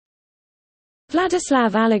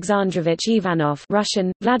Vladislav Alexandrovich Ivanov,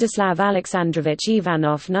 Russian, Vladislav Alexandrovich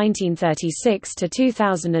Ivanov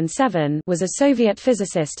 (1936–2007), was a Soviet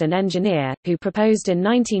physicist and engineer, who proposed in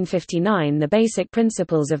 1959 the basic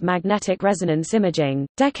principles of magnetic resonance imaging.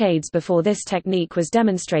 Decades before this technique was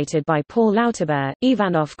demonstrated by Paul Lauterbur,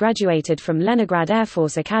 Ivanov graduated from Leningrad Air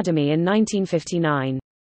Force Academy in 1959.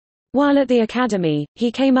 While at the academy,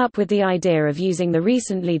 he came up with the idea of using the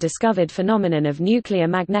recently discovered phenomenon of nuclear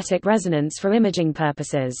magnetic resonance for imaging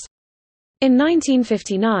purposes. In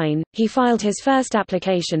 1959, he filed his first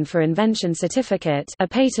application for invention certificate, a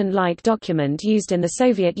patent-like document used in the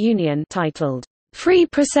Soviet Union titled, "Free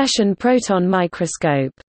Precession Proton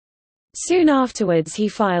Microscope." Soon afterwards he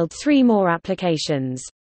filed 3 more applications.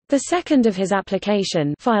 The second of his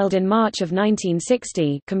application, filed in March of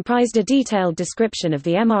 1960, comprised a detailed description of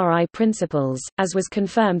the MRI principles, as was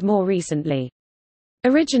confirmed more recently.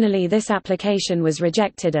 Originally this application was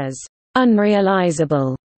rejected as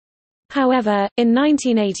unrealizable. However, in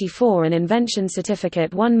 1984 an invention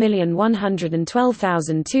certificate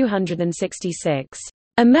 1,112,266,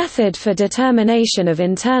 "A method for determination of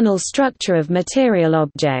internal structure of material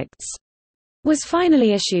objects," was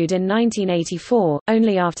finally issued in 1984,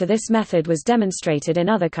 only after this method was demonstrated in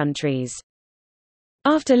other countries.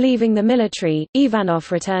 After leaving the military,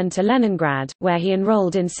 Ivanov returned to Leningrad, where he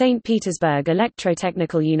enrolled in St. Petersburg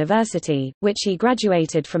Electrotechnical University, which he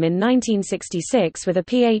graduated from in 1966 with a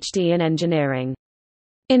PhD in engineering.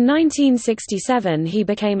 In 1967 he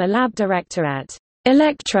became a lab director at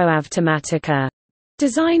Elektroavtomatika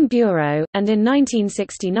Design Bureau, and in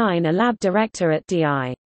 1969 a lab director at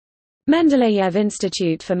D.I. Mendeleev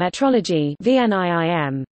Institute for Metrology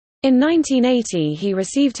 (VNIIM). In 1980 he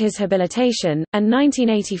received his habilitation, and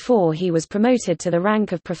 1984 he was promoted to the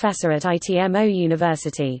rank of professor at ITMO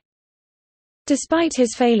University. Despite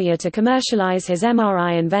his failure to commercialize his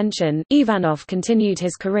MRI invention, Ivanov continued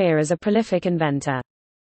his career as a prolific inventor.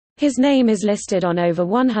 His name is listed on over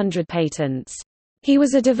 100 patents. He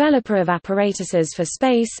was a developer of apparatuses for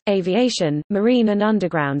space, aviation, marine and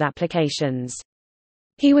underground applications.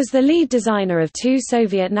 He was the lead designer of 2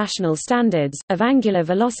 Soviet national standards, of angular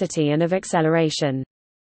velocity and of acceleration.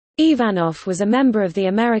 Ivanov was a member of the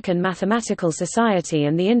American Mathematical Society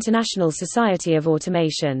and the International Society of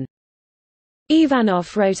Automation.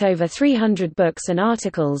 Ivanov wrote over 300 books and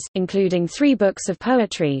articles, including 3 books of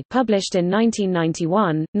poetry published in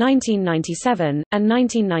 1991, 1997, and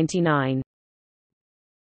 1999.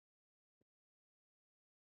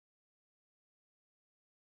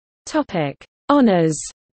 Honours.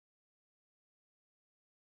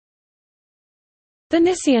 The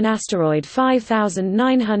Nissian asteroid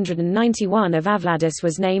 5991 of Avladis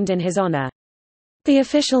was named in his honor. The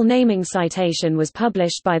official naming citation was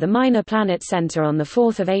published by the Minor Planet Center on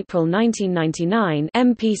 4 April 1999,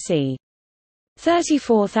 MPC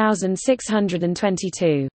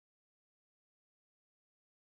 34622.